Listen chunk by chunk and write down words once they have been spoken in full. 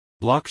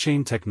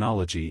Blockchain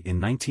technology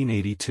in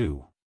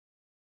 1982.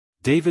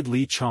 David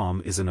Lee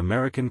Chaum is an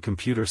American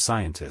computer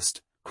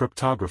scientist,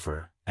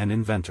 cryptographer, and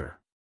inventor.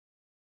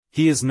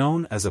 He is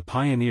known as a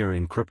pioneer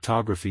in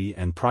cryptography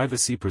and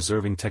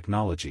privacy-preserving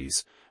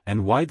technologies,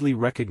 and widely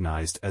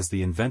recognized as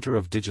the inventor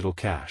of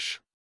Digicash.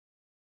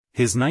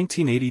 His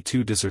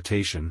 1982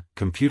 dissertation,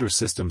 Computer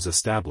Systems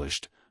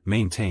Established,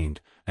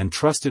 Maintained, and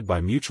Trusted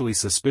by Mutually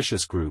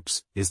Suspicious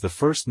Groups, is the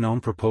first known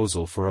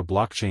proposal for a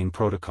blockchain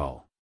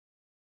protocol.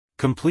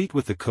 Complete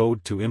with the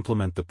code to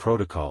implement the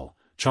protocol,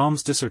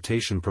 Chaum's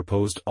dissertation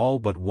proposed all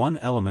but one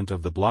element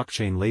of the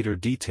blockchain later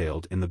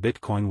detailed in the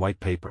Bitcoin white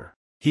paper.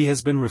 He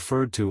has been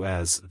referred to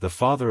as the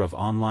father of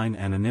online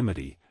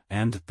anonymity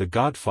and the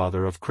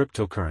godfather of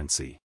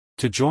cryptocurrency.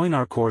 To join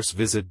our course,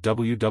 visit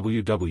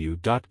www.bbE.academy.